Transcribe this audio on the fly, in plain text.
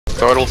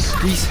Turtles.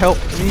 Please help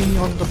me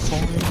on the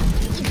phone.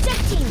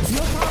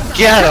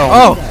 Get him!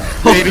 Oh!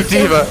 Baby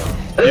Diva!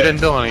 You didn't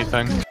do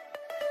anything.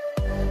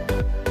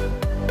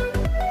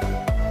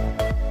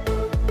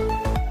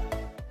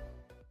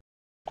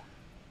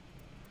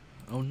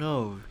 Oh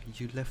no,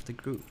 you left the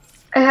group.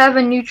 I have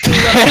a new tree.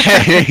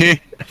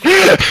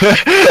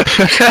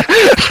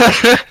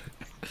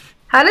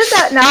 How did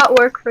that not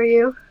work for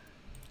you?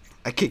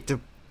 I kicked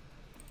him.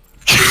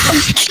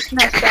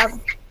 Nice job.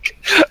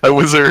 I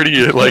was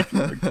already like,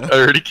 I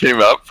already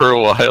came out for a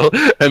while,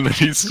 and then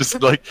he's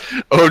just like,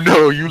 "Oh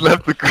no, you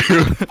left the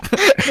group."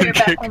 You're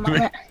back one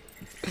moment.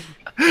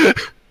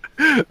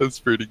 That's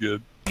pretty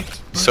good.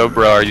 So,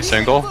 bro, are you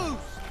single?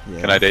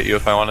 Yeah. Can I date you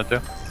if I wanted to?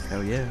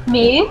 Hell yeah.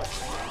 Me?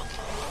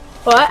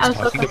 What? I'm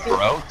so Talking to confused.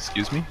 bro?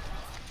 Excuse me?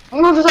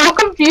 I'm so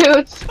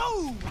confused.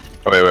 Oh,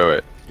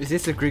 wait. Is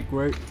this a Greek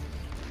word?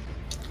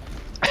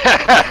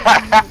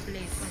 How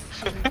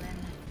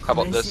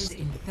about this?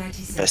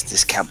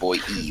 Bestest Cowboy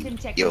Eve.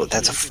 Yo,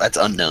 that's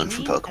unknown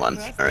for Pokemon.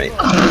 All right.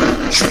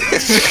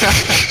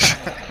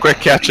 Quick,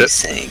 catch it.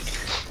 Saying.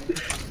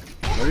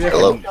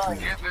 Hello.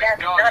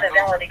 That's not a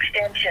valid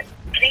extension.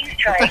 Please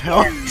try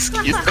again.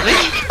 Excuse me?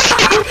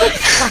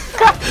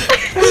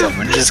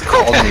 Someone just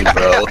called me,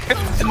 bro,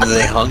 and then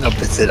they hung up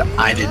and said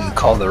I didn't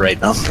call the right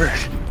number.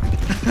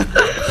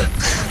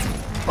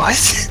 What?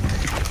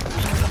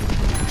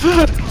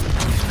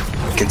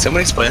 Can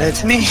someone explain that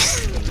to me?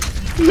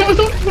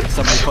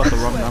 Somebody called the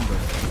wrong number.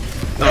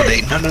 No,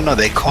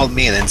 they called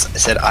me and then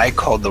said I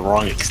called the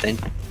wrong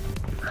extension.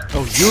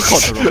 Oh, you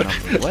called the wrong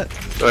number. What?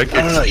 Like, No,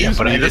 yeah, excuse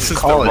but me, I this didn't is the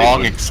call it wrong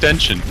anymore.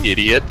 extension,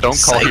 idiot. Don't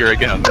call Psych. here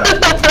again.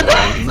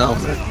 No.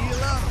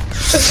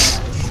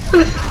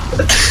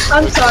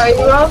 I'm sorry,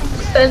 the wrong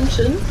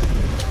extension.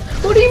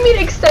 What do you mean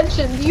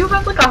extension? Do you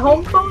have like a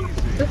home phone?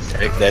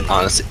 That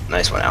honestly,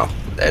 nice one, Al.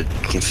 That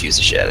confused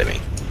the shit out of me.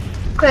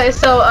 Okay,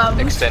 so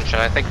Extension.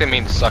 I think they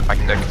mean suck my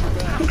dick.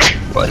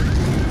 What?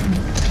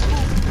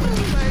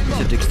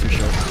 Your dick's too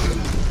short.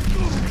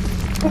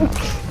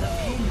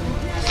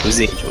 Who's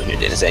the angel here?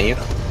 Is that you?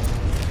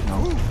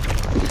 No.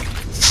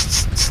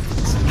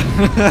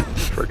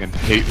 Friggin'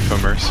 hate for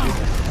mercy.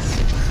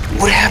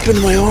 What happened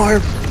to my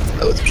arm?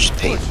 Oh, it's just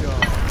pain.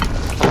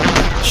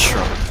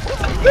 Sure.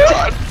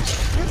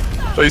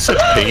 Well, you said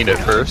pain at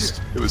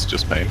first. It was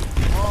just pain. so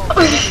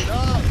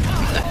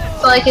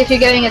like if you're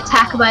getting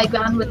attacked by a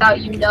gun without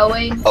you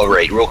knowing. Oh,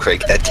 right, real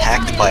quick.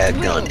 Attacked by a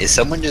gun. Is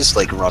someone just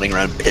like running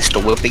around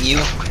pistol whipping you?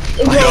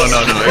 No,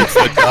 it's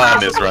the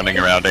gun is running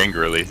around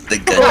angrily. The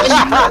gun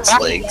just cuts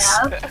legs.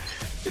 Oh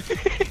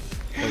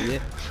yeah.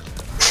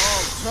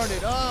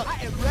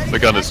 The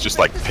gun is just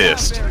like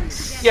pissed.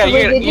 Yeah,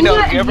 Wait, they you do know,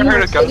 that you in ever New heard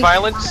York of gun City?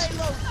 violence?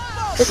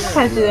 This is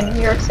kind of do in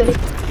New York City.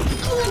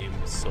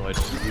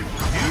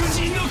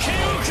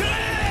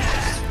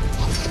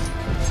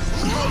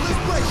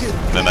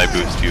 And then I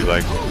boost you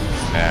like,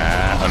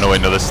 nah. Oh no,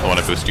 wait, no, this is the one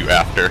I boost you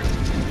after.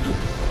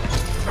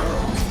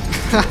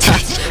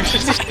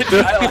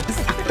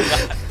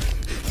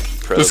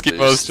 This game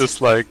was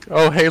just like,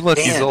 oh hey, look,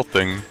 he's Dan.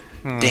 ulting.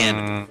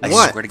 Dan, I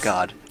What? swear to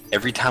God,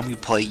 every time we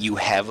play, you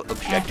have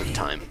objective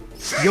time.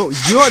 Yo,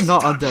 you're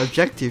not on the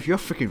objective. You're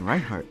freaking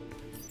Reinhardt.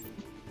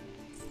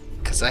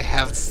 Cause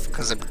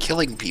I'm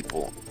killing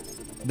people.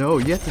 No,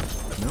 you have to.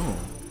 No.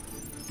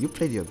 You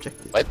play the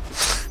objective. What?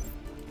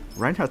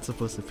 Reinhardt's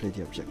supposed to play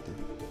the objective.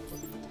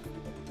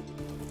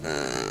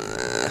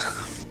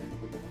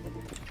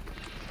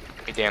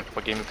 Hey Dan,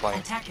 what game you playing?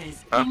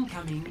 Attackers Huh?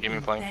 incoming What game you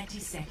in playing? 30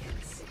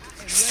 seconds.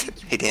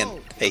 Hey Dan,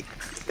 hey.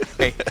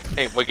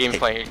 Hey, what game you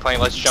playing? Are you playing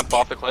Let's Jump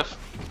Off the Cliff?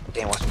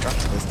 Dan, watch me drop.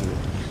 Let's do it.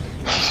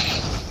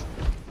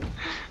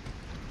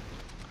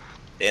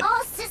 Dan.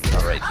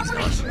 Alright, he's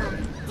gone.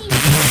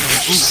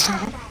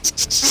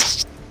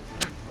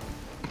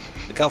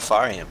 Look how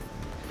far I am.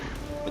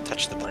 But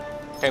touch the button.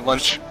 Hey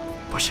Lunch,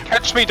 Push him.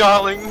 catch me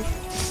darling!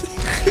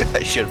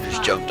 I should have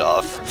just jumped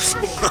off.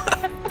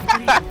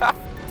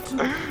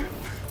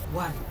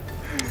 1.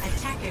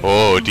 Attacker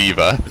Oh,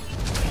 Diva.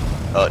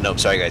 Oh no,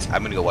 sorry guys.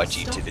 I'm gonna go watch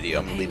a YouTube video.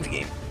 I'm gonna leave the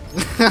game.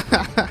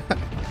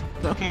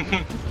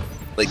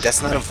 Like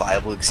that's not a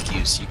viable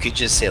excuse. You could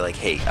just say like,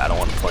 "Hey, I don't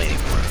want to play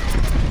anymore."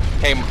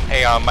 Hey,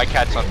 my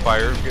cat's on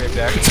fire. Be right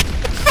back.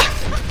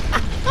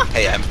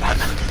 Hey, I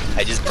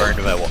just burned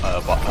my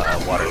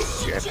water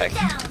jetpack.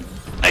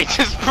 I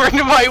just burned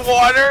my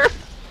water!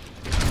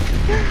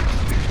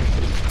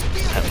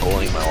 I'm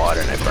boiling my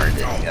water and I burned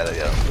it. Gotta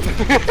go.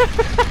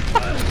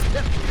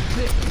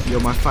 Yo,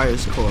 my fire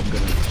is cold. I'm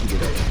gonna heat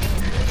it up.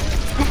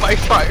 My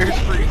fire's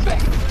freezing.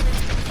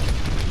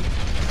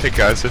 Hey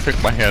guys, I think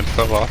my hand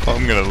fell off.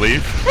 I'm gonna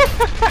leave.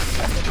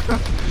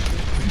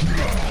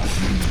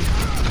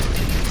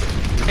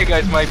 Hey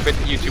guys, my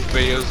YouTube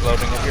video is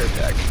loading. I'll be right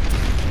back.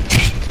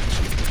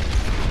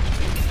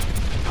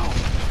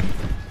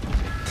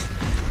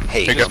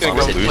 Hey, Hey, guys, Mom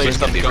go said play dinner's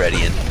gonna be something.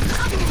 ready in.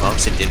 Mom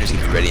said dinner's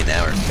gonna be ready in an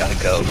hour. Gotta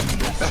go.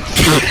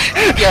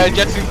 Yeah,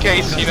 just in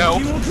case, you know.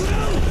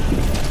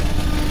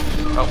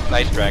 Oh,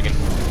 nice dragon.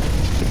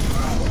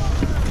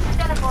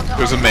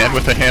 There's a man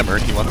with a hammer.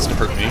 He wants to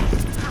hurt me.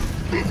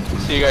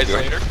 See you guys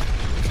later.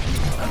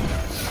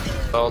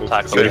 Well,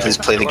 tackle. Ready for this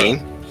play of the game?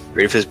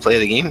 Ready for this play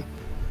of the game?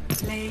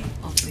 Play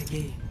of the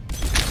game.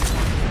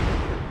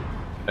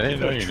 I didn't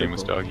know your name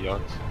was Doggy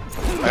Ox.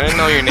 I didn't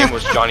know your name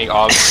was Johnny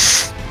Og.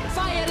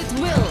 Fire at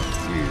will.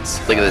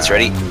 Look at this,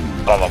 ready?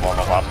 Blah, blah, blah,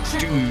 blah, blah.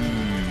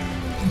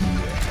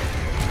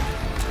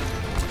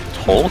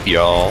 Told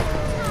y'all.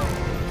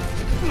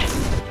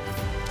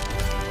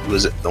 It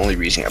was the only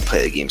reason I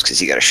play the games because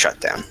he got a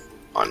shutdown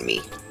on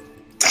me.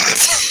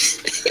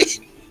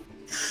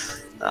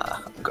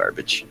 I'm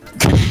garbage.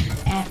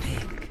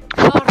 Epic.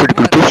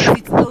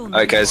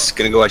 Alright guys,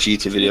 gonna go watch a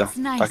YouTube video.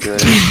 Talk to you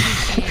later.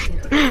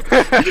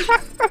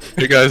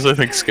 Hey guys, I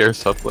think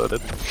Scarce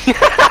uploaded.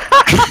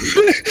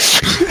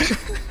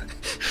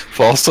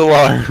 False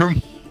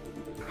alarm.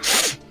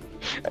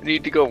 I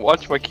need to go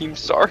watch my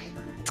Keemstar.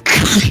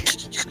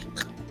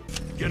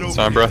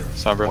 Sombra,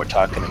 Sombra. More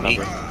talking to me.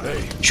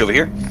 She over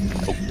here?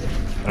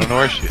 I don't know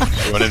where she is.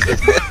 She went into.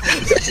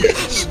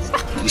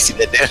 You see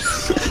that,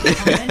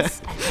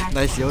 Dan?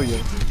 Nice yo-yo.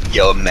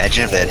 Yo,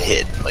 imagine if that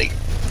hit. Like,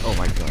 Oh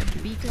my god.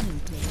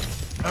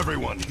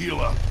 Everyone, heal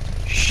up.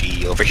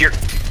 she over here.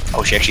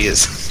 Oh, she actually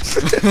is.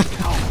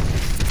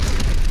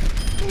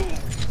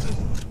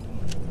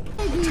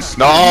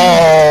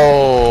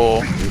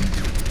 No!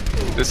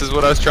 This is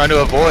what I was trying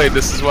to avoid.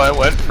 This is why I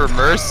went for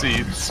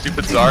Mercy.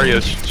 Stupid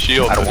Zarya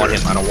shield. I don't want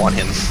him. I don't want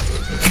him.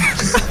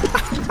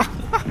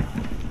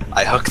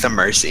 I hook the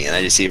Mercy and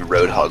I just see a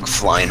Roadhog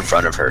fly in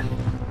front of her.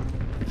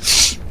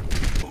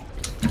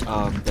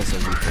 That's a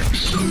replay.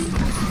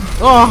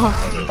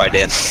 Oh! Bye,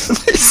 Dan.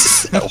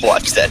 I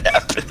watched that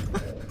happen.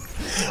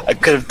 I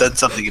could have done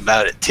something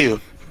about it too.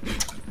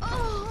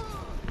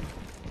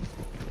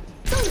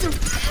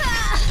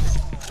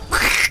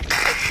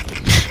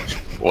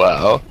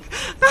 Wow.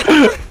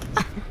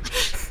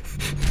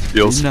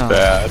 Feels No.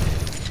 bad.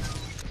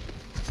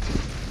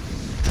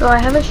 So I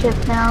have a ship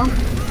now,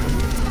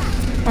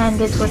 and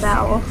it's with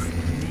Owl.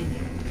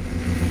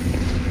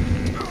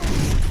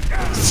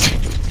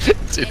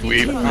 Did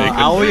we make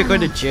Owl, you're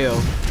going to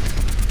jail.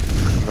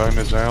 I'm going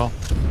to jail?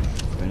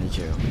 Going to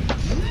jail.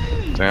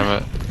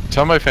 Damn it.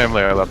 Tell my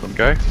family I love them,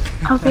 okay?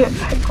 I'll be right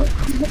back.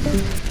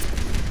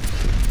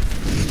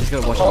 Just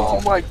gotta watch Oh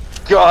YouTube. my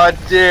god,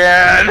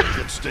 Dan!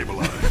 Get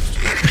stabilized.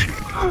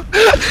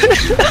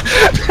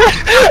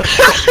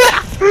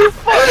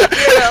 Fucking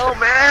hell,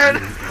 man!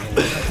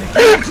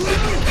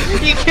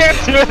 You can't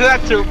do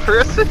that to a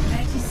person!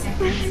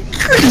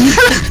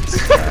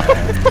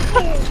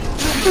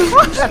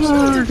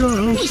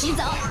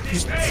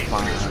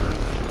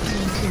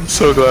 I'm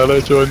so glad I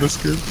joined this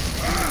group.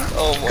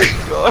 Oh my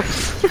god.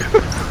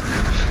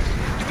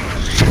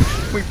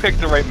 We picked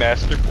the right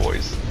master,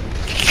 boys.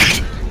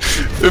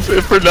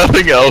 If for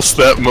nothing else,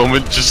 that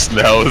moment just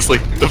now is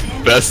like the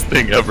best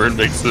thing ever and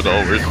makes it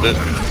all worth it.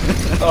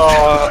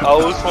 Oh, I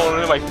was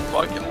holding in my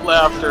fucking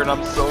laughter and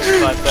I'm so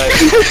glad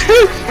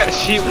that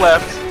she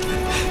left.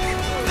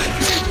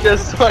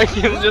 Just so I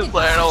can just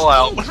let it all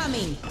out.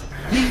 Incoming.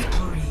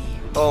 Victory.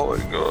 Oh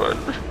my god.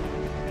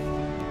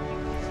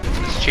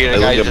 This cheating I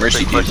guy look at just Mercy,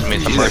 dude. requested me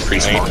some She's a pretty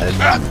mercy, small mate.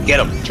 head. Get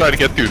him. Trying to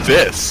get through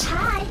this.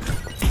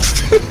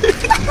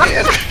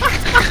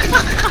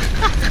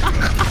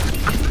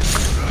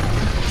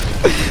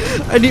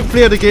 I need to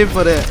play the game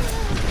for that.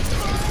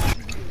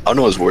 I don't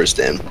know what's worse,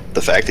 Dan.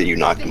 The fact that you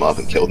knocked him off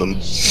and killed him,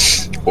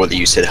 or that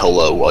you said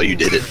hello while you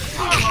did it.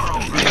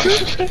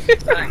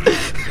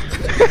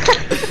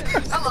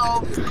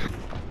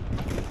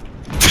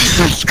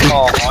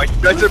 Oh,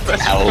 you guys are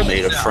best Owl friends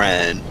made a now.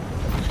 friend.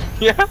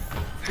 Yeah.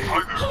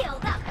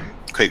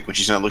 Quick, when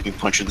she's not looking,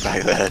 punch her in the back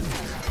of the head.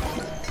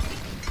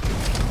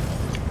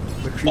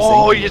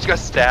 Oh, you just got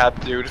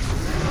stabbed, dude.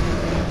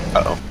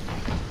 Uh-oh.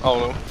 Oh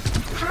no.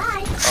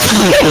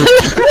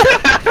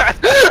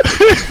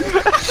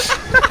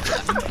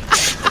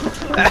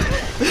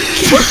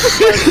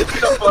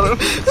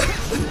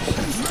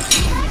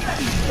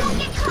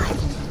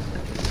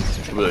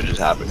 What really just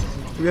happened?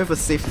 We have a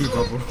safety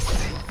bubble.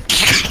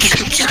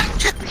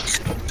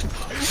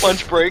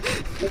 Lunch break.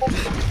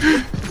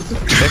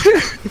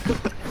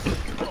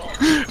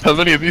 How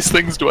many of these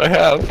things do I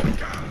have?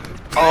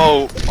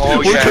 Oh,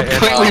 We're yeah.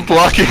 completely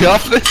blocking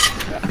off this.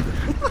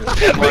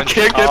 We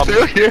can't get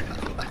through here.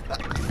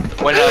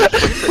 When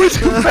We're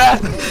too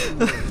fast.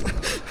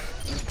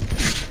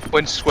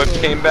 when Swift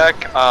came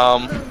back,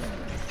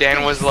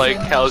 Dan was like,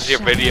 "How's your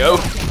video?"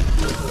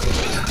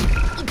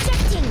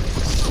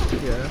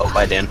 Oh,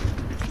 bye, Dan.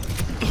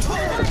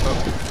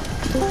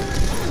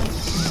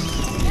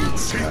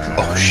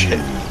 Oh shit.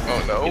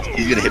 Oh no.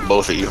 He's gonna hit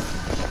both of you.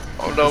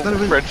 Oh no.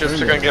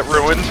 Friendships are gonna get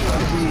ruined.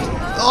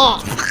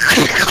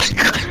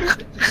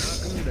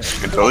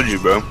 I told you,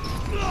 bro.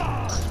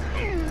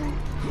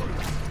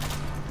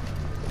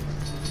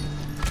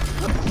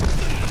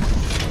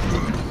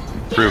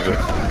 Prove it.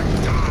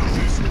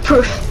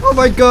 Proof. Oh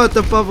my god,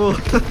 the bubble.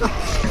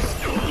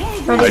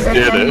 Ready, I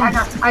did it.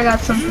 I got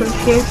some proof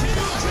here.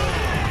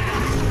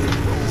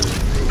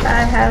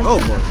 I have. Oh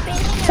boy.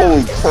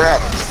 Holy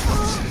crap.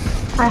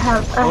 I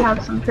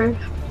have some proof.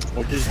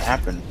 What just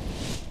happened?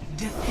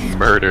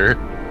 Murder.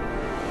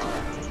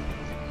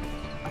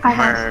 I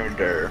have.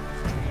 Murder.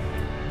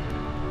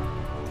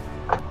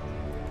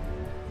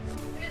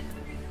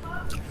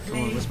 Come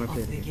on, where's my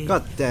plate?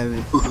 God damn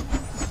it.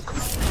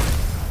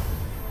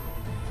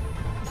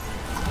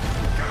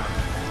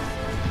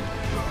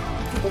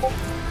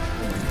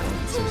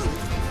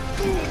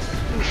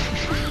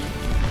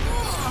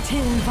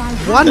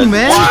 One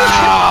man?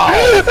 Wow!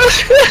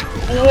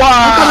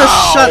 I got a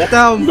shut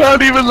down.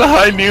 Not even the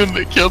high noon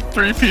that killed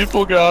 3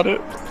 people got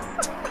it.